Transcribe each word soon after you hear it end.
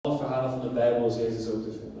de Bijbel is Jezus ook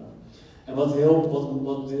te vinden. En wat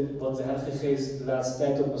de Heilige Geest de laatste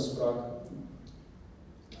tijd op me sprak,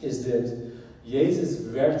 is dit. Jezus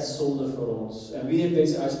werd zonde voor ons. En wie heeft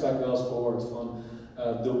deze uitspraak wel eens gehoord? Van,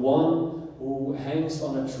 the one who hangs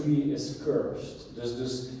on a tree is cursed.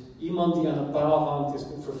 Dus iemand die aan een paal hangt is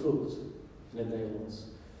vervloekt. In het Nederlands.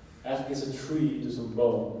 Eigenlijk is een tree dus een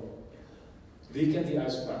boom. Wie kent die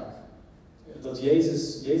uitspraak? Dat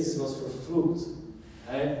Jezus was vervloekt.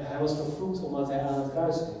 Hij was vervloekt omdat hij aan het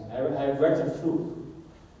kruis ging. Hij werd een vloek.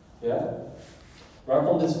 Ja? Waar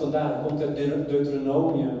komt dit vandaan? Het komt uit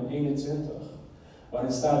Deuteronomium 21.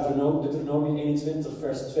 Waarin staat Deuteronomium 21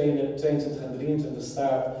 vers 22 en 23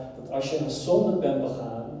 staat dat als je een zonde bent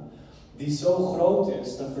begaan die zo groot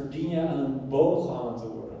is, dan verdien je aan een boom gehangen te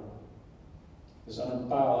worden. Dus aan een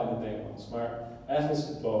paal in het Nederlands. Maar eigenlijk is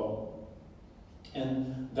het boom. En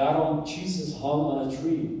daarom Jesus hung on a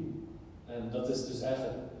tree. En dat is dus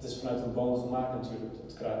eigenlijk, het is vanuit een boom gemaakt natuurlijk,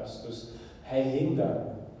 het kruis. Dus hij hing daar.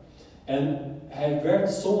 En hij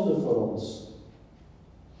werd zonde voor ons.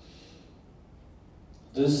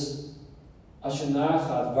 Dus als je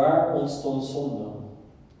nagaat, waar ontstond zonde?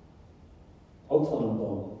 Ook van een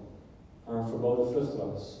boom. Waar een verboden vrucht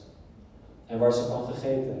was. En waar ze van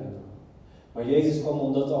gegeten hebben. Maar Jezus kwam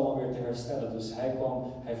om dat allemaal weer te herstellen. Dus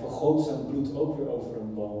hij vergoot zijn bloed ook weer over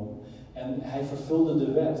een boom. En hij vervulde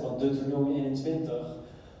de wet. Want Deuteronomium 21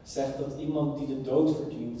 zegt dat iemand die de dood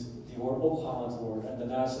verdient, die wordt opgehangen te worden. En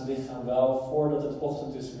daarna zijn lichaam wel, voordat het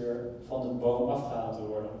ochtend is, weer van de boom afgehaald te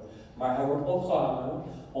worden. Maar hij wordt opgehangen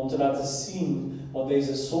om te laten zien wat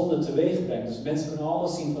deze zonde teweeg brengt. Dus mensen kunnen allemaal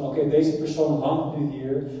zien van oké, deze persoon hangt nu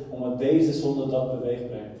hier omdat deze zonde dat teweeg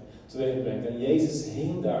brengt. En Jezus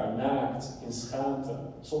hing daar naakt in schaamte.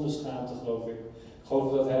 Zonder schaamte geloof ik.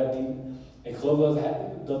 Ik geloof dat hij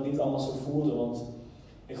dat niet allemaal zo voelde. Want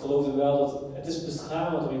ik geloofde wel dat het is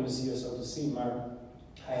beschamend om je Messias zo te zien. Maar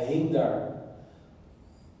hij hing daar.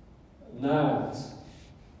 Naakt.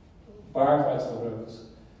 Baard uitgerukt.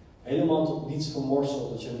 Helemaal tot niets vermorseld,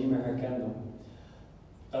 dat je hem niet meer herkende.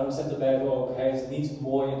 Daarom zegt de Bijbel ook, hij is niet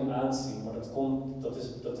mooi in aanzien, maar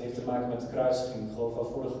dat heeft te maken met de kruisiging. Ik geloof wel,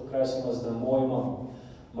 voor de kruisiging was het een mooie man.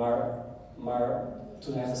 Maar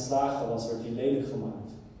toen hij geslagen was, werd hij lelijk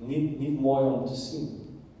gemaakt. Niet mooi om te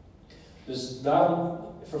zien. Dus daarom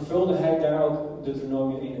vervulde hij daar ook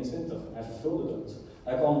Deuteronomium 21. Hij vervulde dat.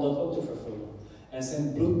 Hij kwam dat ook te vervullen. En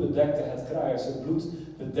zijn bloed bedekte het kruis. Het bloed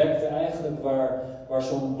bedekte eigenlijk waar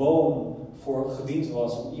zo'n boom voor gediend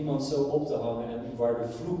was om iemand zo op te hangen en waar de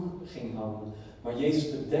vloek ging hangen. Maar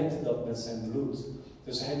Jezus bedekte dat met zijn bloed.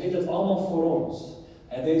 Dus hij deed het allemaal voor ons.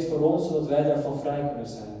 Hij deed voor ons zodat wij daarvan vrij kunnen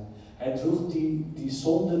zijn. Hij droeg die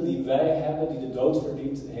zonde die wij hebben, die de dood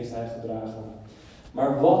verdient, heeft hij gedragen.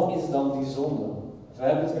 Maar wat is dan die zonde?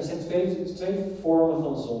 Er zijn twee vormen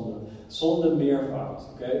van zonde. Zonde meervoud.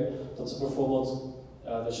 Okay? Dat is bijvoorbeeld,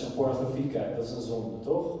 als je naar pornografie kijkt, dat is een zonde,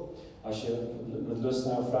 toch? Als je met lust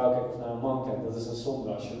naar een vrouw kijkt of naar een man kijkt, dat is een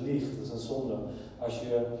zonde. Als je liegt, dat is een zonde. Als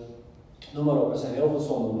je, noem maar op, er zijn heel veel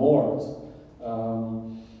zonden. Moord,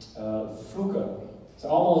 vloeken. Het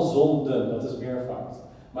zijn allemaal zonden, dat is meervoud.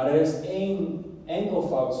 Maar er is één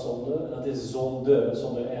enkelvoud zonde, en dat is zonde,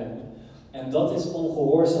 zonder N. En dat is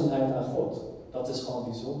ongehoorzaamheid aan God. Dat is gewoon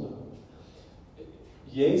die zonde.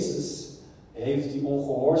 Jezus heeft die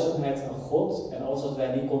ongehoorzaamheid aan God en alles wat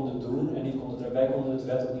wij niet konden doen en wij konden het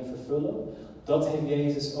wet ook niet vervullen, dat heeft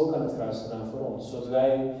Jezus ook aan het kruis gedaan voor ons, zodat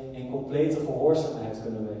wij in complete gehoorzaamheid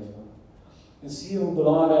kunnen leven. En zie je hoe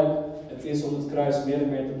belangrijk het is om het kruis meer en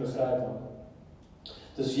meer te begrijpen.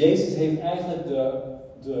 Dus Jezus heeft eigenlijk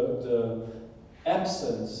de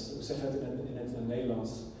absence, hoe zeg je het in het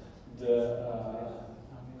Nederlands? De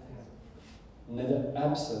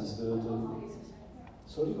absence,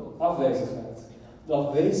 afwezigheid. De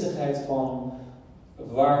afwezigheid van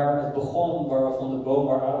waar het begon, waar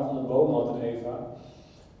Adam van de boom had en Eva.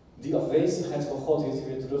 Die afwezigheid van God heeft hij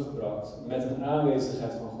weer teruggebracht. Met een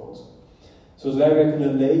aanwezigheid van God. Zodat wij weer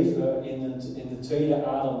kunnen leven in de tweede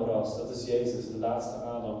Adamras. Dat is Jezus, de laatste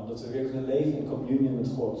Adam. Dat we weer kunnen leven in communie met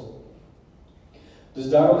God. Dus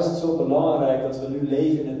daarom is het zo belangrijk dat we nu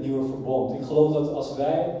leven in het nieuwe verbond. Ik geloof dat als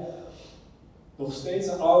wij nog steeds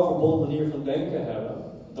een oude verbond manier van denken hebben,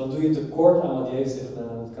 dan doe je tekort aan wat Jezus heeft gedaan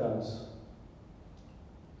aan het kruis.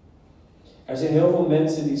 Er zijn heel veel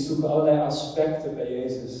mensen die zoeken allerlei aspecten bij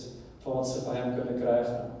Jezus van wat ze van hem kunnen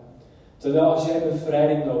krijgen. Terwijl als jij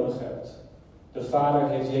bevrijding nodig hebt, de Vader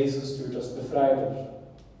heeft Jezus gestuurd als bevrijder.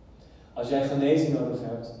 Als jij genezing nodig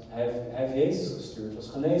hebt, hij heeft Jezus gestuurd als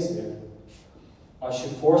geneesheer. Als je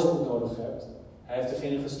voorspoed nodig hebt, hij heeft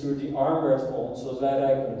degene gestuurd die arm werd voor ons, zodat wij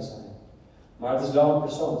rijk kunnen zijn. Maar het is wel een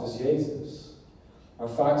persoon, het is Jezus. Maar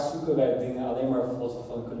vaak zoeken wij dingen alleen maar wat we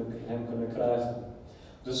van hem kunnen krijgen.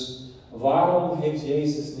 Dus waarom heeft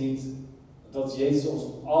Jezus niet dat Jezus ons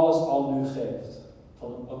alles al nu geeft?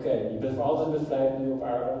 Van oké, je bent voor altijd bevrijd nu op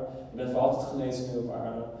aarde. Je bent voor altijd genezen nu op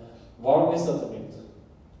aarde. Waarom is dat er niet?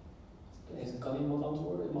 Kan iemand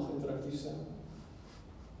antwoorden? Je mag interactief zijn.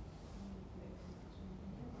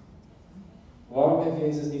 Waarom heeft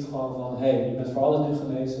Jezus niet gewoon van, hey, je bent voor altijd nu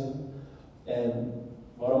genezen. En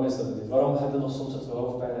waarom is dat er niet? Waarom hebben we nog soms dat we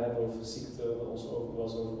hoofdpijn hebben of ziekte ons wel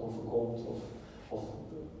eens overkomt? Of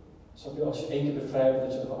snap je, als je één keer bevrijd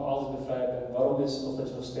bent, dat je nog altijd bevrijd bent. Waarom is het nog dat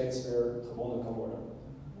je nog steeds weer gebonden kan worden?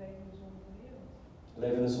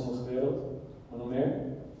 Leven in een zondige wereld. Maar nog meer?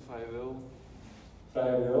 Vrije wil.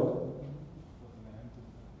 Vrije wil.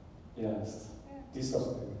 Juist. Die is toch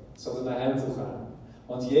goed. Zodat we naar hem toe gaan.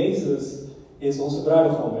 Want Jezus is onze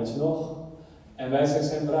bruidegom, weet je nog? En wij zijn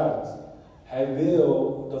zijn bruid. Hij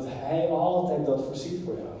wil dat hij altijd dat voorziet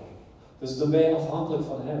voor jou. Dus dan ben je afhankelijk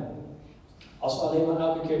van hem. Als we alleen maar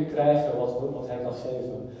elke keer krijgen wat hij kan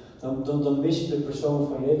geven, dan mis je de persoon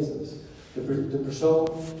van Jezus. De persoon,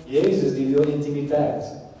 Jezus, die wil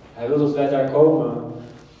intimiteit. Hij wil dat wij daar komen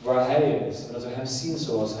waar hij is. En dat we hem zien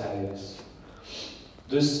zoals hij is.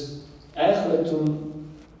 Dus eigenlijk toen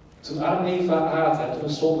Adam en Eva aten, toen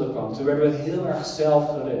de zonde kwam, toen werden we heel erg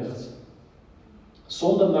zelfgericht.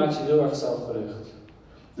 Zonde maakt je heel erg zelfgericht.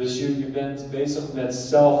 Dus je bent bezig met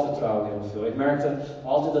zelfvertrouwen heel veel. Ik merkte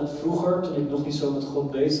altijd dat vroeger, toen ik nog niet zo met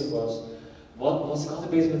God bezig was ik altijd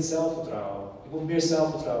bezig met zelfvertrouwen. Ik moet meer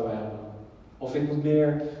zelfvertrouwen hebben. Of ik moet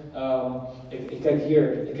meer, kijk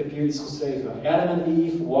hier, ik heb hier iets geschreven. Adam and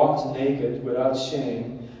Eve walked naked without shame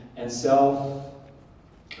and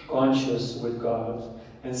self-conscious with God.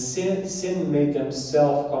 And sin made them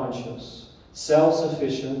self-conscious,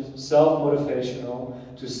 self-sufficient, self-motivational,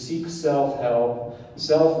 to seek self-help,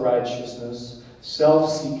 self-righteousness,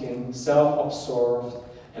 self-seeking, self-absorbed,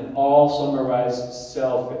 and all summarized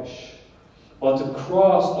selfish. But the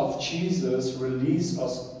cross of Jesus relieves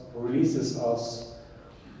us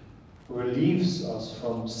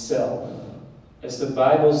from self. As the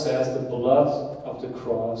Bible says, the blood of the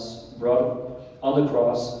cross brought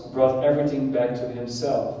everything back to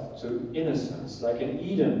himself, to innocence, like in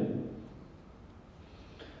Eden.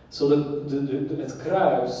 Het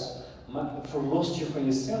kruis verlost je van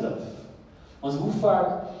jezelf. Want hoe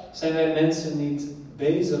vaak zijn wij mensen niet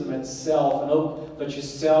bezig met zelf en ook dat je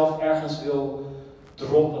zelf ergens wil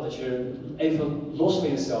droppen, dat je even los van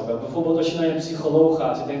jezelf bent. Bijvoorbeeld als je naar je psycholoog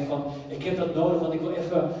gaat, je denkt van, ik heb dat nodig, want ik wil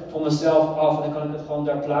even van mezelf af en dan kan ik het gewoon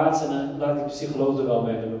daar plaatsen en dan laat ik de psycholoog er wel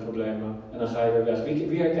mee met mijn problemen. En dan ga je weer weg.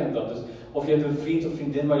 Wie herkent dat? Dus of je hebt een vriend of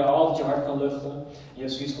vriendin waar je altijd je hart kan luchten. Je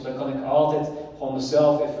hebt zoiets van, dan kan ik altijd gewoon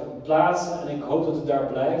mezelf even plaatsen en ik hoop dat het daar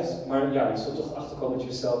blijft. Maar ja, je zult toch achterkomen dat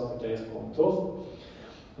je jezelf weer tegenkomt, toch?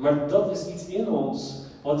 Maar dat is iets in ons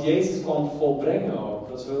wat Jezus kwam volbrengen ook.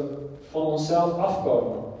 Dat we van onszelf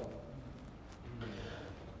afkomen.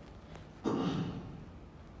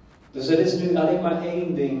 Dus er is nu alleen maar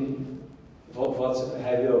één ding wat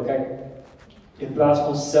hij wil. Kijk, in plaats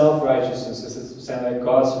van self-righteousness zijn wij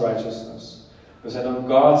God's righteousness. We zijn dan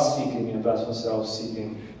God-seeking in plaats van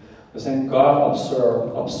self-seeking. We zijn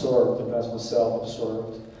God-absorbed in plaats van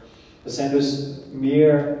self-absorbed. We zijn dus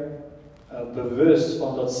meer bewust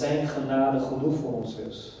van dat zijn genade genoeg voor ons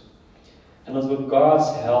is. En dat we God's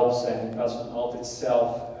help zijn in plaats van altijd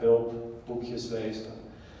zelf hulpboekjes lezen.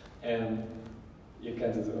 En je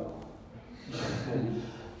kent het wel.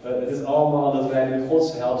 Het is allemaal dat wij nu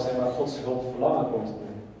Gods help zijn, maar Gods hulp verlangen komt te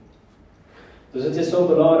doen. Dus het is zo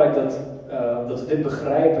belangrijk dat we dit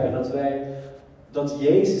begrijpen en dat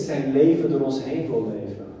Jezus zijn leven door ons heen wil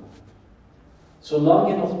leven. Zolang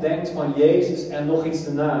je nog denkt van Jezus en nog iets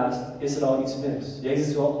ernaast, is er al iets mis.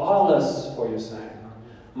 Jezus wil alles voor je zijn.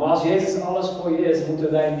 Maar als Jezus alles voor je is,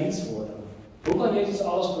 moeten wij niets worden. Hoe kan Jezus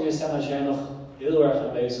alles voor je zijn als jij nog heel erg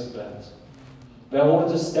aanwezig bent? Wij horen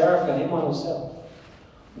te sterven helemaal aan onszelf.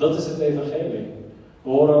 Dat is het evangelie. We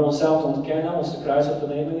horen onszelf te ontkennen, onze kruis op te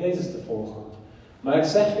nemen en Jezus te volgen. Maar ik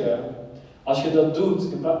zeg je, als je dat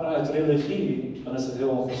doet uit religie, dan is het heel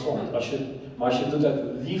ongezond. Maar als je het doet uit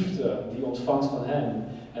liefde die je ontvangt van hem,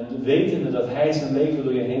 en wetende dat hij zijn leven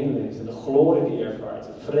door je heen leeft, en de glorie die je ervaart,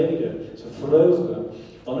 de vrede, zijn vreugde,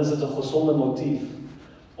 dan is het een gezonde motief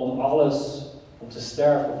om te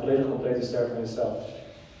sterven, volledig compleet te sterven in jezelf.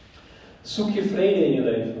 Zoek je vrede in je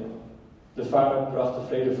leven. De Vader bracht de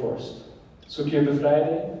vredevorst. Zoek je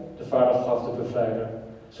bevrijding? De Vader gaf de bevrijder.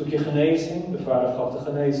 Zoek je genezing? De Vader gaf de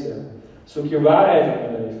geneesheer. Zoek je waarheid in je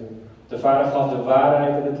leven? De Vader gaf de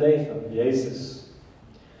waarheid in het leven, Jezus.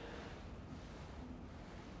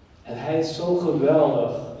 En hij is zo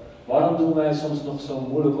geweldig Waarom doen wij soms nog zo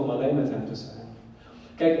moeilijk om alleen met hem te zijn?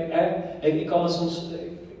 Kijk, ik kan me soms,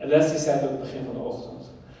 Leslie zei het op het begin van de ochtend.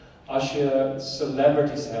 Als je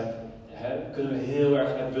celebrities hebt, kunnen we heel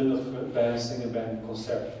erg uitbundig bij hen zingen bij een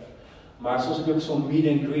concert. Maar soms heb je ook zo'n meet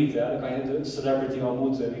and greet, dan kan je de celebrity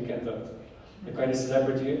ontmoeten, wie kent dat? Dan kan je de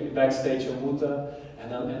celebrity backstage ontmoeten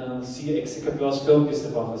en dan zie je, ik heb wel eens filmpjes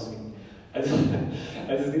ervan gezien.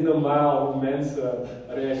 Het is niet normaal hoe mensen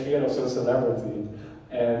reageren op zo'n celebrity.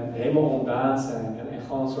 En helemaal ontdaan zijn en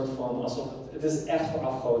gewoon een soort van, alsof het is echt voor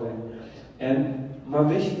afgoding. Maar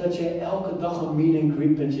wist je dat je elke dag een meet and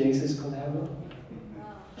greet met Jezus kan hebben?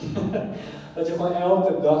 Dat je gewoon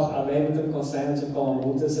elke dag alleen met hem kan zijn, dat je hem kan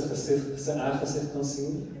ontmoeten, zijn aangezicht kan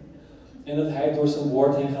zien. En dat hij door zijn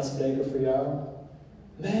woord heen gaat spreken voor jou.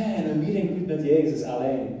 Man, een meet and greet met Jezus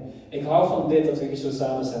alleen. Ik hou van dit, dat we hier zo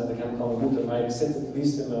samen zijn, dat ik hem kan ontmoeten, maar ik zit het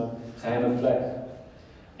liefst in mijn geheime plek.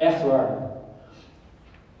 Echt waar.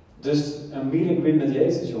 Dus een meet and greet met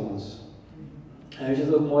Jezus, jongens. En weet je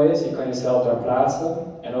wat ook mooi is? Je kan jezelf daar plaatsen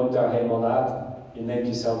en ook daar helemaal laten. Je neemt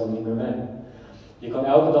jezelf er niet meer mee. Je kan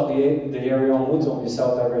elke dag de Heer weer ontmoeten om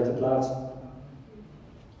jezelf daar weer te plaatsen.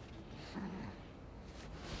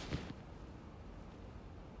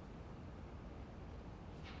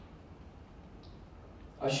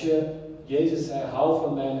 Als je Jezus zei, hou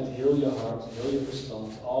van mij met heel je hart, heel je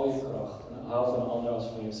verstand, al je kracht en hou van een ander als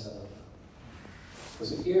van jezelf. Dat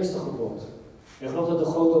is het eerste gebod. Je gelooft dat de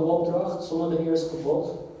grote opdracht zonder de eerste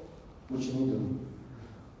gebod moet je niet doen.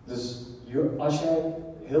 Dus als jij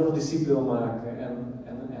heel veel discipelen wil maken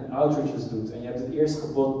en outreaches doet en je hebt het eerste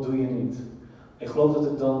gebod, doe je niet. Ik geloof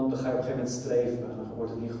dat dan ga je op een gegeven moment streven en dan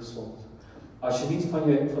wordt het niet gezond. Als je niet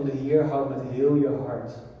van de Heer houdt met heel je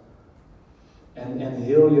hart en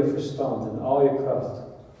heel je verstand en al je kracht.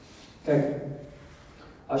 Kijk,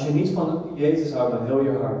 als je niet van Jezus houdt met heel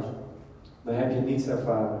je hart, dan heb je niets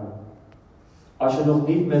ervaren. Als je nog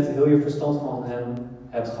niet met heel je verstand van hem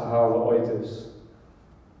hebt gehouden, ooit dus,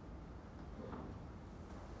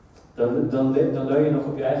 dan leun je nog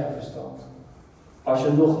op je eigen verstand. Als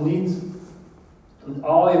je nog niet met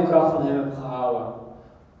al je kracht van hem hebt gehouden,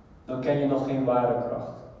 dan ken je nog geen ware kracht.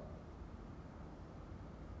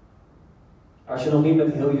 Als je nog niet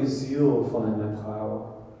met heel je ziel van hem hebt gehouden,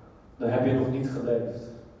 dan heb je nog niet geleefd.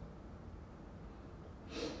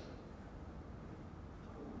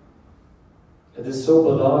 Het is zo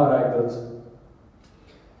belangrijk dat.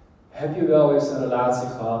 Heb je wel eens een relatie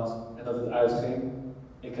gehad en dat het uitging?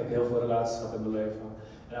 Ik heb heel veel relaties gehad in mijn leven.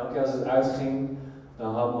 En elke keer als het uitging,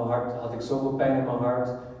 dan had ik zoveel pijn in mijn hart.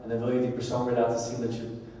 En dan wil je die persoon weer laten zien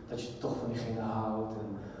dat je toch van diegene houdt.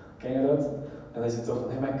 En, ken je dat? En dan is het toch,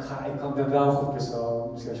 nee, maar ik ben wel een goed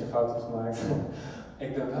persoon. Misschien als je een fout hebt gemaakt.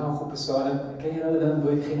 Ik ben wel een goed persoon. En ken je dat? En dan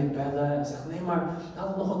wil je diegene bellen en zeggen, nee, maar laat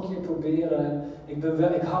het nog een keer proberen.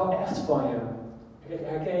 En ik hou echt van je.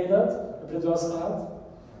 Herken je dat? Heb je het wel eens gehad?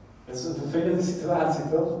 Het is een vervelende situatie,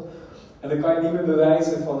 toch? En dan kan je niet meer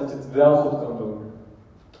bewijzen van dat je het wel goed kan doen.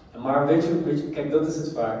 Maar weet je, kijk, dat is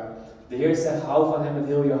het vaak. De Heer zegt, hou van hem met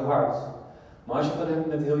heel je hart. Maar als je van hem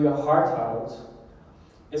met heel je hart houdt,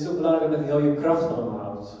 is het ook belangrijk dat je met heel je kracht van hem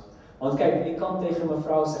houdt. Want kijk, ik kan tegen mijn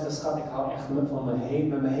vrouw zeggen, schat, ik hou echt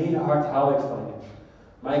met mijn hele hart hou ik van je.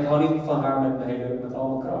 Maar ik hou niet van haar met al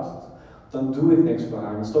mijn kracht. Dan doe ik niks voor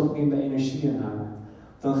haar. Dan stop ik niet mijn energie in haar.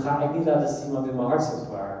 Dan ga ik niet laten zien wat in mijn hart zit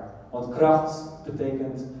voor haar. Want kracht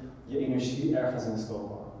betekent je energie ergens in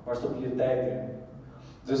stoppen. Waar stop je je tijd in?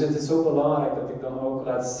 Dus het is zo belangrijk dat ik dan ook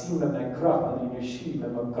laat zien met mijn kracht, mijn energie,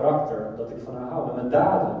 met mijn karakter, dat ik van haar hou, met mijn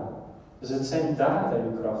daden. Dus het zijn daden,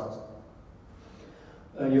 je kracht.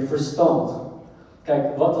 Je verstand.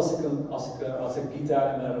 Kijk, wat als ik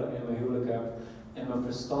Gita in mijn huwelijk heb en mijn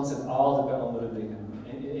verstand zit altijd bij andere dingen.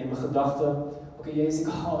 In mijn gedachten, oké, Jezus, ik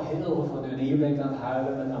hou heel veel van u. En hier ben ik aan het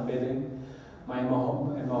huilen met aanbidding. Maar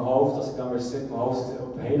in mijn hoofd, als ik dan weer zit, mijn hoofd zit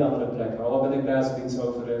op hele andere plekken. Wat ben ik blij als het dienst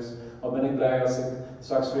over is. Wat ben ik blij als ik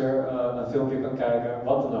straks weer een filmpje kan kijken.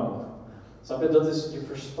 Wat dan ook. Snap je? Dat is je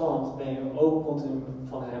verstand. Ben je ook continu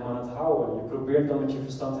van hem aan het houden. Je probeert dan met je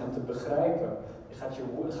verstand hem te begrijpen. Je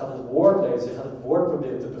gaat het woord lezen. Je gaat het woord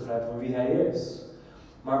proberen te begrijpen van wie hij is.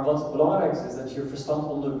 Maar wat het belangrijkste is dat je je verstand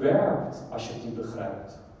onderwerpt als je het niet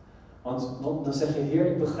begrijpt. Want dan zeg je, Heer,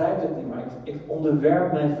 ik begrijp dit niet, maar ik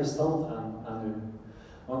onderwerp mijn verstand aan u.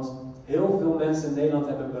 Want heel veel mensen in Nederland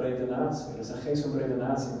hebben beredenatie. Er is een geest van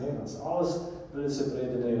beredenatie in Nederland. Alles willen ze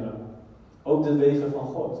beredeneren. Ook de wegen van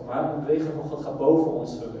God. Maar de wegen van God gaan boven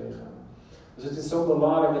onze wegen. Dus het is zo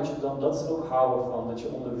belangrijk dat je dan, dat is ook houden van, dat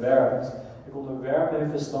je onderwerpt. Ik onderwerp mijn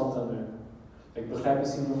verstand aan u. Ik begrijp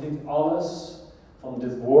misschien nog niet alles van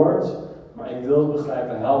dit woord, maar ik wil het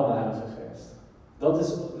begrijpen. Help me, Heilige Geest. Dat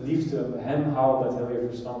is liefde, hem houden met heel je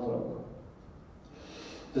verstand ook.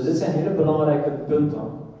 Dus dit zijn hele belangrijke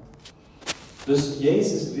punten. Dus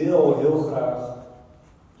Jezus wil heel graag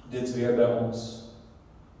dit weer bij ons.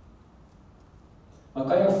 Maar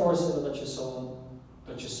kan je je voorstellen dat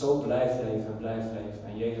je zo blijft leven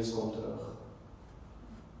en Jezus komt terug.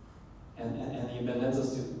 En je bent net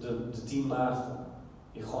als de 10 maagden,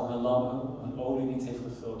 die gewoon hun olie niet heeft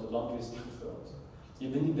gevuld, het lampje is niet gevuld. Je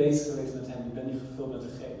bent niet bezig geweest met hem, je bent niet gevuld met de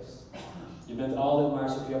geest. Je bent altijd maar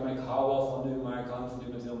zo van, ja, maar ik hou wel van u, maar ik hou van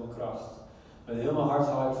u met heel mijn kracht. Met heel mijn hart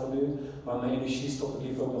hou ik van u, maar mijn energie stop ik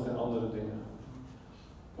liever ook nog in andere dingen.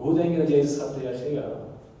 Hoe denk je dat Jezus gaat reageren?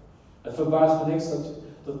 Het verbaast me niks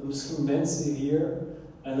dat misschien mensen hier,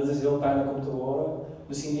 en dat is heel pijnlijk om te horen,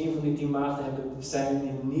 misschien een van die 10 maagden zijn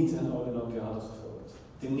die niet hun olielampje hadden gevuld.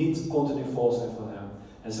 Die niet continu vol zijn van hem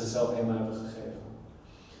en zichzelf helemaal hebben gegeven.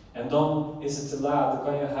 En dan is het te laat, dan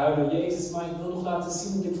kan je huilen, Jezus, maar ik wil nog laten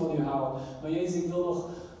zien dat ik van u hou. Maar Jezus,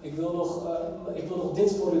 ik wil nog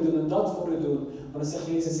dit voor u doen en dat voor u doen. Maar dan zegt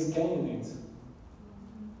Jezus, ik ken je niet.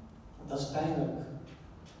 Dat is pijnlijk.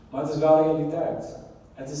 Maar het is wel realiteit.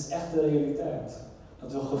 Het is echt de realiteit.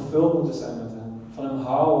 Dat we gevuld moeten zijn met hem. Van hem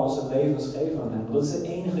houden, onze levens geven aan hem. Dat is het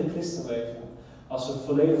enige christenleven. Als we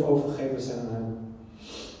volledig overgegeven zijn aan hem.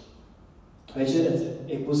 Weet je,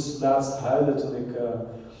 ik moest laatst huilen toen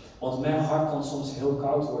want mijn hart kan soms heel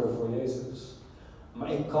koud worden voor Jezus.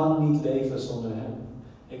 Maar ik kan niet leven zonder hem.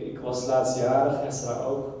 Ik was laatst jarig, Esra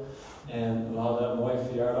ook. En we hadden een mooie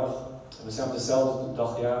verjaardag. We zijn op dezelfde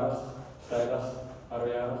dag jarig. Vrijdag waren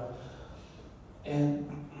we jarig. En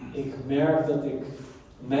ik merk dat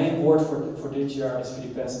mijn woord voor dit jaar is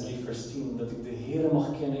Filippenzen 3 vers 10. Dat ik de Heer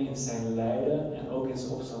mag kennen in zijn lijden en ook in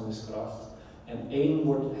zijn opstandingskracht. En één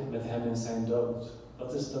wordt met hem in zijn dood.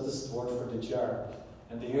 Dat is het woord voor dit jaar.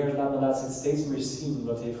 En de Heer laat me laatst steeds meer zien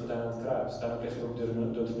wat hij heeft gedaan aan het kruis. Daarom kreeg je ook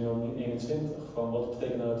Deuteronomium 21. Van wat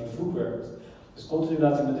betekent dat hij vroeg werd. Dus continu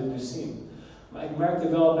laat hij me dit nu zien. Maar ik merkte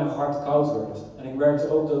wel dat mijn hart koud werd. En ik merkte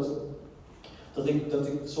ook dat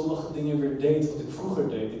ik sommige dingen weer deed wat ik vroeger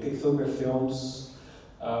deed. Ik keek veel meer films.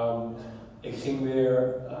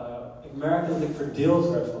 Ik merkte dat ik verdeeld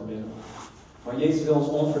werd van binnen. Maar Jezus wil ons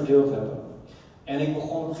onverdeeld hebben. En ik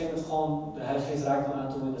begon op een gegeven moment gewoon, de Heilige Geest raakte me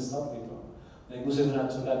aan toen we in de stad liepen. En ik moest even naar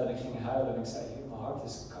het toilet en ik ging huilen en ik zei, hey, mijn hart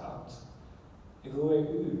is koud. Ik wil weer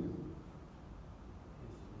u.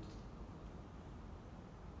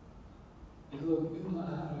 Ik wil dat u me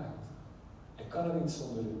aanraakt. Ik kan het niet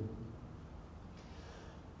zonder u.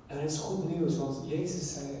 En het is goed nieuws, want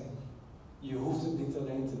Jezus zei, je hoeft het niet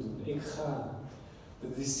alleen te doen. Ik ga.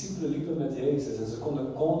 De discipelen liepen met Jezus en ze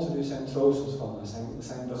konden continu zijn troost ontvangen,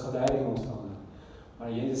 zijn begeleiding ontvangen.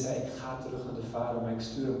 Maar Jezus zei, ik ga terug naar de Vader, maar ik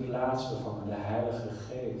stuur een plaatsvervanger, de Heilige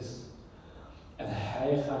Geest. En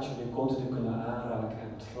Hij gaat jullie continu kunnen aanraken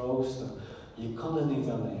en troosten. Je kan het niet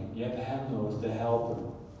alleen, je hebt Hem nodig, de helper.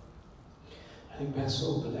 En ik ben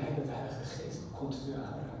zo blij dat de Heilige Geest me continu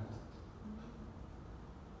aanraakt.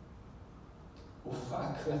 Hoe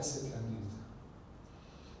vaak kwets ik Hem niet?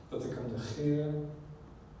 Dat ik Hem negeer.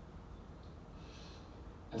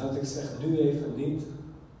 En dat ik zeg, nu even niet.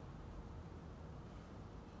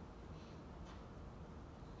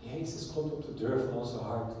 Jezus klopt op de deur van onze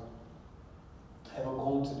hart. Hij wil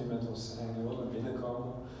continu met ons zijn. Hij wil naar binnen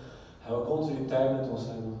komen. Hij wil continu tijd met ons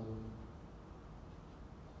hebben.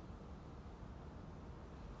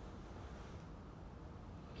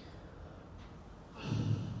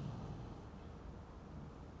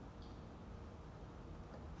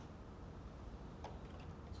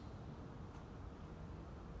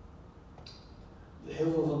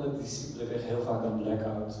 Heel veel van de discipelen kregen heel vaak een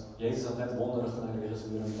blackout. Jezus had net wonderen gedaan en kregen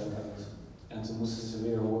ze weer een blackout. En toen moesten ze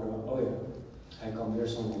weer horen, oh ja, hij kan weer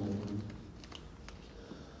zo'n wonder doen.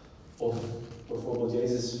 Of bijvoorbeeld,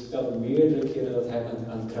 Jezus vertelde meerdere keren dat hij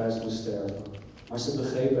aan het kruis moest sterven. Maar ze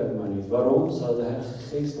begrepen het maar niet. Waarom? Ze hadden de Heilige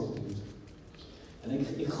Geest nog niet.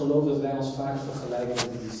 En ik geloof dat wij ons vaak vergelijken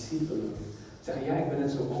met de discipelen. Zeggen, ja, ik ben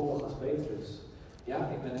net zo koppig als Petrus. Ja,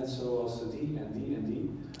 ik ben net zoals die en die en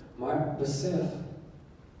die. Maar besef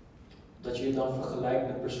dat je je dan vergelijkt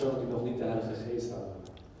met personen die nog niet de Heilige Geest hadden.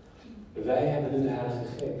 Wij hebben nu de Heilige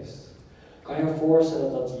Geest. Kan je je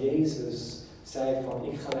voorstellen dat Jezus zei van,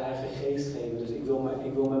 ik ga de Heilige Geest geven, dus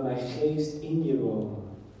ik wil met mijn geest in je wonen.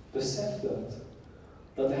 Besef dat.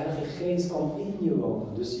 Dat de Heilige Geest kan in je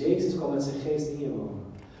wonen. Dus Jezus kan met zijn geest in je wonen.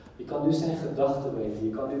 Je kan nu zijn gedachten weten,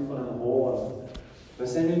 je kan nu van hem horen. We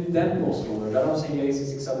zijn nu tempels geworden. Daarom zei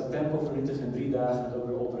Jezus, ik zal de tempel vernietigen in 3 dagen en het ook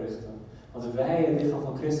weer oprichten. Want wij, het lichaam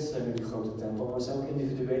van Christus, zijn nu die grote tempel, maar we zijn ook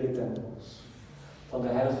individuele tempels. Van de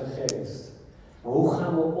Heilige Geest. Maar hoe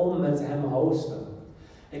gaan we om met hem hosten?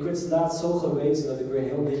 Ik werd laatst zo gewezen dat ik weer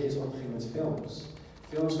heel lichtjes omging met films.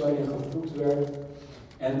 Films waarin gevloekt werd.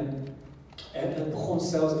 En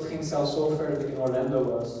het ging zelfs zo ver dat ik in Orlando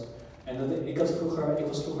was. En ik was vroeger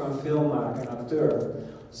een filmmaker, een acteur.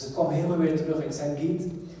 Dus het kwam helemaal weer terug. Ik zei, Giet,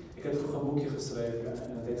 ik heb vroeger een boekje geschreven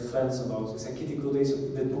en dat heet Grenzenloos. Ik zei, Giet, ik wil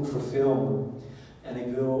dit boek verfilmen.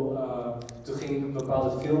 En toen ging ik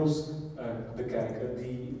bepaalde films bekijken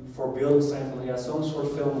die voorbeeld zijn van, ja, zo'n soort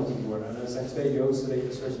film moet het worden. En er zijn 2 Joodse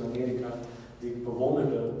regisseurs in Amerika die ik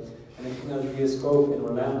bewonderde. En ik ging naar de bioscoop in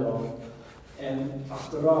Orlando. En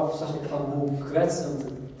achteraf zag ik van hoe kwetsend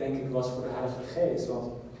het, denk ik, was voor de Heilige Geest. Want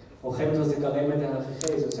op een gegeven moment was ik alleen met de Heilige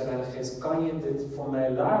Geest. Dus zei de Heilige Geest, kan je dit voor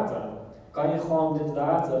mij laten? Kan je gewoon dit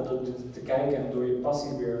laten, door dit te kijken en door je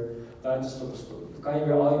passie weer daarin te stoppen? Kan je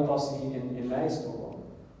weer al je passie in mij stoppen?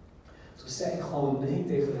 Toen zei ik gewoon nee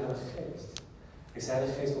tegen de Heilige Geest. Ik zei,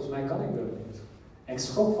 Heilige Geest, volgens mij kan ik dat niet. En ik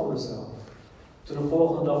schrok van mezelf. Toen de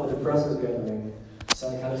volgende dag bij de Presence Gathering,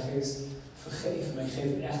 zei ik, Heilige Geest, vergeef me, ik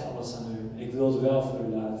geef echt alles aan u. Ik wil het wel voor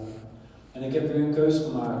u laten. En ik heb weer een keus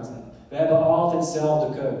gemaakt. We hebben altijd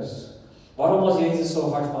dezelfde keus. Waarom was Jezus zo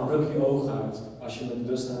hard van ruk je ogen uit als je met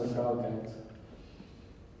lust naar een vrouw kijkt?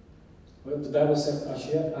 De Bijbel zegt, als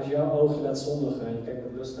je jouw oogje laat zondigen en je kijkt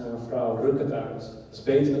met lust naar een vrouw, ruk het uit. Het is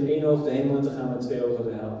beter met 1 oog de hemel in te gaan met 2 ogen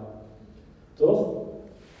de hel. Toch?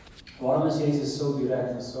 Waarom is Jezus zo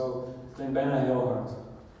direct en zo, het klinkt bijna heel hard.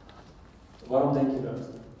 Waarom denk je dat?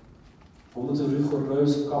 We moeten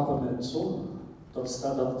rigoureus kappen met zonde.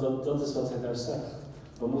 Dat is wat hij daar zegt.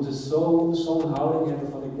 We moeten zo'n houding hebben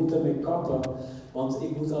van ik moet ermee kappen, want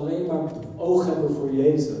ik moet alleen maar oog hebben voor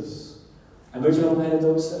Jezus. En weet je waarom hij het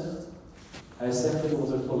ook zegt? Hij zegt het omdat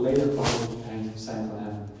we volledig afhankelijk zijn van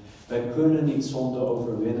hem. Wij kunnen niet zonde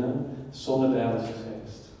overwinnen zonder de Heilige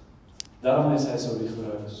Geest. Daarom is hij zo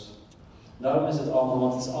rigoureus. Daarom is het allemaal,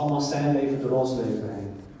 want het is allemaal zijn leven door ons leven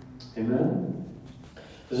heen. Amen?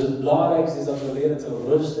 Dus het belangrijkste is dat we leren te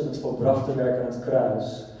rusten in het volbrachte werk aan het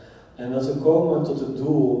kruis. En dat we komen tot het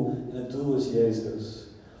doel, en het doel is Jezus.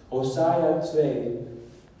 Hosea 2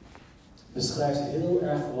 beschrijft heel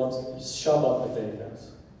erg wat Shabbat betekent.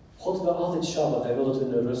 God wil altijd Shabbat, hij wil dat we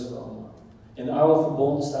in de rust komen. In het oude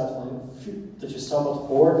verbond staat van dat je Sabbat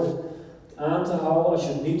hoort aan te houden. Als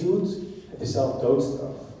je het niet doet, heb je zelf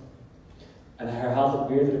doodstraf. En hij herhaalt het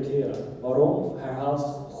meerdere keren. Waarom herhaalt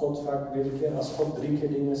God vaak meerdere keren? Als God 3 keer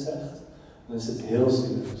dingen zegt, dan is het heel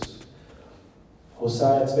serieus.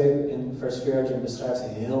 Hosea 2 in vers 14 beschrijft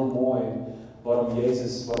heel mooi waarom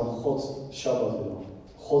God Shabbat wil.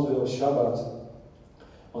 God wil Shabbat,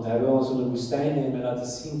 want hij wil ons in de woestijn nemen en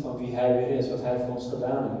laten zien van wie hij weer is, wat hij voor ons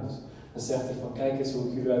gedaan heeft. Dan zegt hij van, kijk eens hoe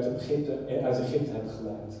ik jullie uit Egypte heb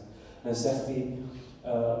geleid. En dan zegt hij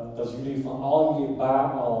dat jullie van al jullie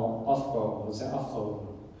Baal afkomen, dat zijn afgoden.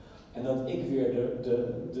 En dat ik weer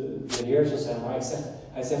de Heer zal zijn. Maar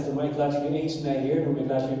hij zegt, maar ik laat jullie eens mij Heer noemen, ik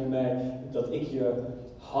laat jullie dat ik je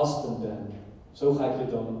husband ben. Zo ga ik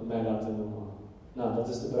je dan mij laten noemen. Nou, dat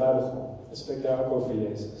is de bruidegom. Het spreekt daar ook over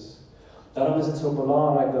Jezus. Daarom is het zo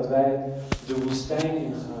belangrijk dat wij de woestijn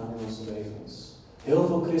ingaan in onze levens. Heel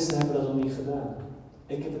veel christenen hebben dat nog niet gedaan.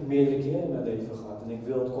 Ik heb het meerdere keren in mijn leven gehad en ik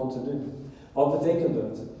wil het continu. Wat betekent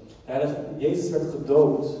dat? Jezus werd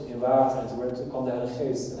gedood in water en toen kwam de Heilige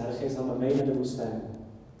Geest. En de Heilige Geest nam hem mee naar de woestijn.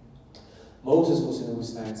 Mozes moest in de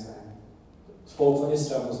woestijn zijn. Het volk van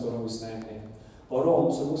Israël moest door de woestijn heen.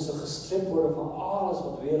 Waarom? Ze moesten gestript worden van alles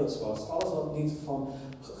wat werelds was. Alles wat niet van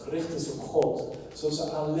gericht is op God. Zodat ze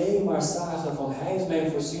alleen maar zagen van hij is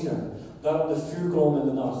mijn voorziener. Daarom de vuurkolom in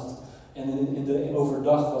de nacht. En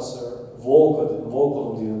overdag was er een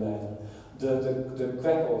wolkolom die hen leidde. De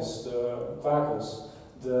kwakels,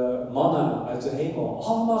 de manna uit de hemel.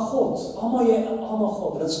 Allemaal God. Allemaal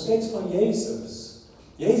God. Dat spreekt van Jezus.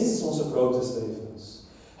 Jezus is onze brood des levens.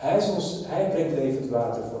 Hij brengt levend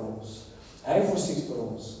water voor ons. Hij voorziet voor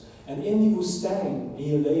ons. En in die woestijn, in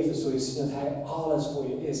je leven, zul je zien dat hij alles voor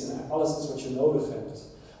je is. En alles is wat je nodig hebt.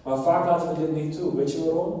 Maar vaak laten we dit niet toe. Weet je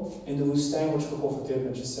waarom? In de woestijn word je geconfronteerd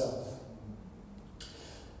met jezelf.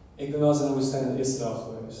 Ik ben wel eens in de woestijn in Israël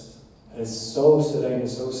geweest. Het is zo sereen en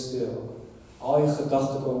zo stil. Al je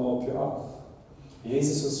gedachten komen op je af.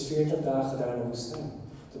 Jezus was 40 dagen daar in de woestijn.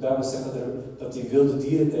 De Bijbel zegt dat hij wilde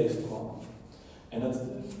dieren tegenkwam. En dat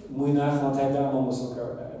moet je nagaan wat hij daar allemaal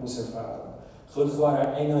moest ervaren. Gelukkig waren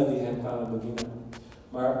er engelen die hem kwamen bedienen.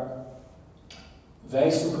 Maar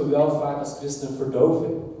wij zoeken wel vaak als christenen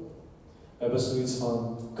verdoving. We hebben zoiets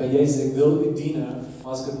van, oké Jezus, ik wil u dienen,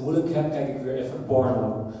 maar als ik het moeilijk heb, kijk ik weer even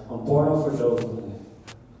porno. Want porno verdooft me.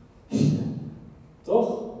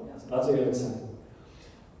 Toch? Laten we eerlijk zijn.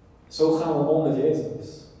 Zo gaan we om met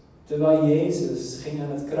Jezus. Terwijl Jezus ging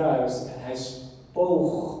aan het kruis en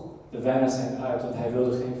spoog de wijn uit zijn uit, want hij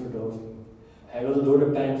wilde geen verdoving. Hij wilde door de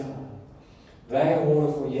pijn gaan. Wij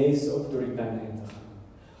horen voor Jezus ook door die pijn heen te gaan.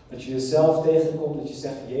 Dat je jezelf tegenkomt, dat je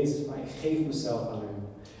zegt, Jezus, maar ik geef mezelf aan u.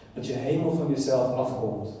 Dat je helemaal van jezelf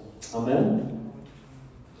afkomt. Amen.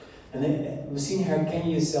 En misschien herken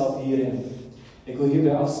je jezelf hierin. Ik wil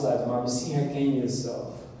hierbij afsluiten, maar misschien herken je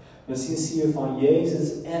jezelf. Misschien zie je van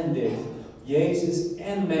Jezus en dit. Jezus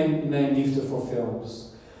en mijn liefde voor films.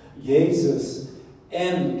 Jezus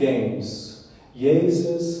en games.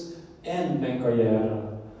 Jezus en mijn carrière.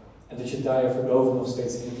 En dat je daar je verdoving nog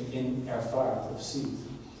steeds in ervaart of ziet.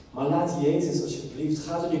 Maar laat Jezus alsjeblieft,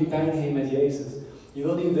 ga door die pijn heen met Jezus. Je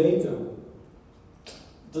wil niet weten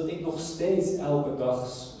dat ik nog steeds elke dag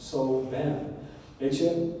zo ben. Weet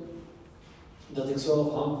je, dat ik zo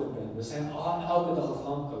afhankelijk ben. We zijn elke dag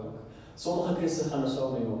afhankelijk. Sommige christenen gaan er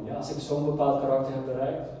zo mee om. Ja, als ik zo'n bepaald karakter heb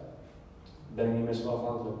bereikt, ben ik niet meer zo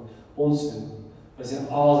afhankelijk. Onzin. We zijn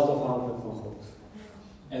altijd afhankelijk van God.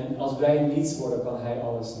 En als wij niets worden, kan Hij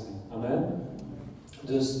alles zijn. Amen.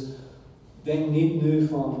 Dus denk niet nu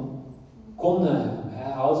van, kom naar Hem.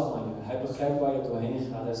 Hij houdt van je. Hij begrijpt waar je doorheen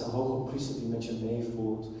gaat. Hij is een hoge priester die met je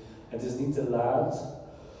meevoelt. Het is niet te laat.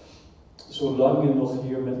 Zolang je nog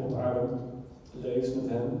hier met op aarde leeft met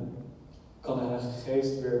Hem, kan Hij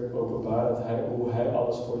Geest weer openbaren hoe Hij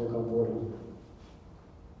alles voor je kan worden.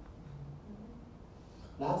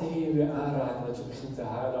 Laat de Heer je weer aanraken dat je begint te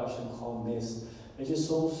huilen als je Hem gewoon mist. Weet je,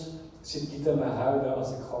 soms zit Giet aan mij huilen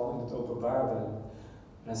als ik gewoon in het openbaar ben.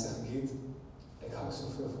 En dan zeg ik, Giet, ik hou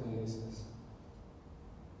zoveel van Jezus.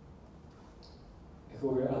 Ik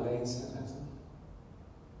wil weer alleen zijn met Hem.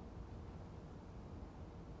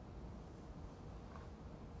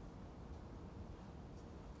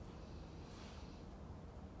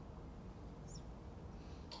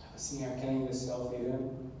 Misschien herken je jezelf hierin.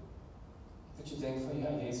 Dat je denkt van,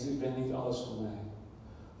 ja Jezus, u bent niet alles voor mij.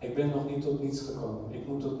 Ik ben nog niet tot niets gekomen. Ik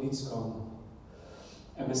moet tot niets komen.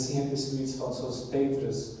 En misschien heb je zoiets van, zoals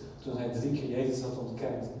Petrus, toen hij 3 keer Jezus had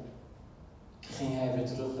ontkend, ging hij weer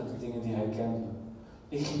terug naar de dingen die hij kende.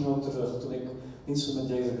 Ik ging ook terug toen ik niet zo met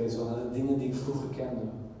Jezus bezig was, naar de dingen die ik vroeger kende.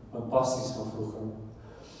 Mijn passies van vroeger.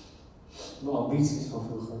 Mijn ambities van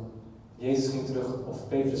vroeger. Jezus ging terug, of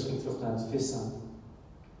Petrus ging terug naar het vissen.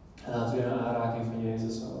 En hij had weer een aanraking van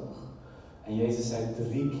Jezus nodig. En Jezus zei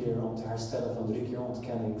 3 keer, om te herstellen van 3 keer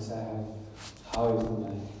ontkenning, zei hij, hou je van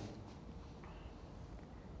mij.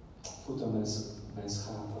 Voed aan mijn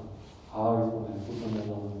schapen. Hou je van mij, voed aan mijn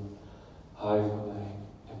landen. Hou je van mij.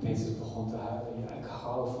 En Petrus begon te huilen. Ja, ik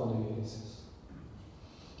hou van u, Jezus.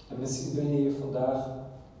 En misschien ben je hier vandaag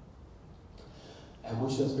en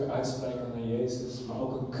moet je dat weer uitspreken naar Jezus, maar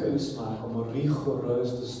ook een keus maken om rigoureus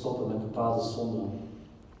te stoppen met bepaalde zonden.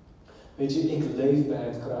 Weet je, ik leef bij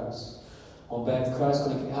het kruis. Want bij het kruis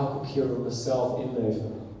kan ik elke keer door mezelf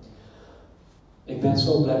inleven. Ik ben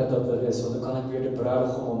zo blij dat dat er is, want dan kan ik weer de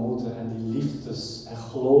bruidegom ontmoeten en die liefdes- en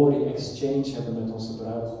glorie-exchange hebben met onze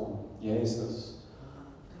bruidegom, Jezus.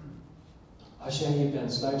 Als jij hier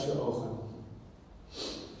bent, sluit je ogen.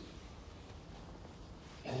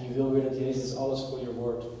 En je wil weer dat Jezus alles voor je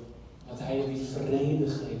wordt. Dat Hij je die vrede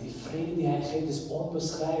geeft. Die vrede die Hij geeft is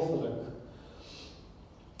onbeschrijfelijk.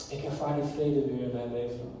 Ik ervaar die vrede weer in mijn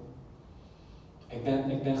leven.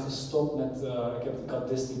 Ik ben gestopt met, ik had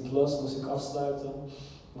Disney Plus, moest ik afsluiten.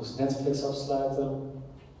 Ik moest Netflix afsluiten.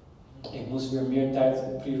 Ik moest weer meer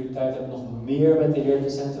tijd, prioriteit hebben, nog meer met de Heer te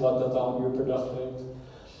zijn, terwijl ik dat al 1 uur per dag deed.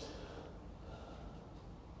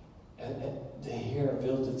 En de Heer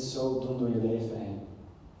wil dit zo doen door je leven heen.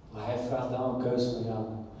 Maar Hij vraagt nou een keuze van jou.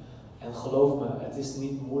 En geloof me, het is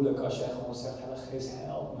niet moeilijk als jij gewoon zegt, Heilige Geest,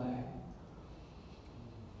 help mij.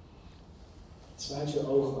 Sluit je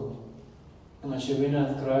ogen. En als je weer naar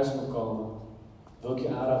het kruis moet komen, wil ik je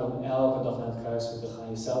aanraden om elke dag naar het kruis te gaan,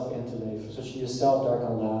 jezelf in te leven, zodat je jezelf daar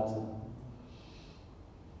kan laten.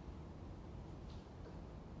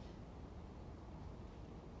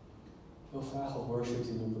 Ik wil vragen of worship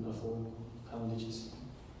team doen naar voren. Gaan we liedjes zingen.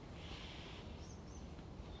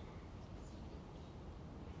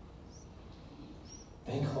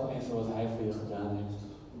 Denk gewoon even wat Hij voor je gedaan heeft.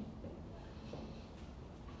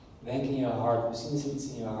 Denk in je hart, misschien is er iets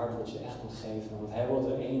in je hart wat je echt moet geven. Want Hij wil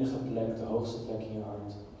de enige plek, de hoogste plek in je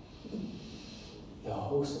hart. De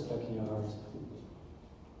hoogste plek in je hart.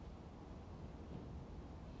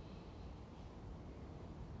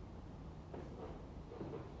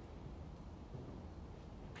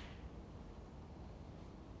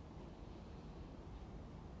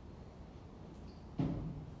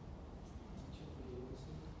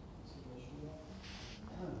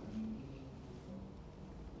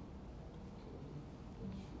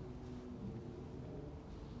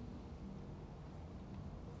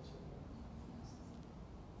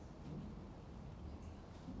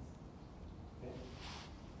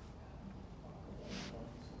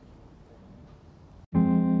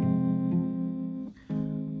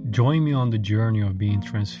 Join me on the journey of being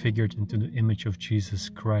transfigured into the image of Jesus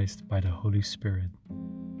Christ by the Holy Spirit.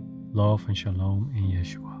 Love and shalom in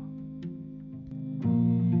Yeshua.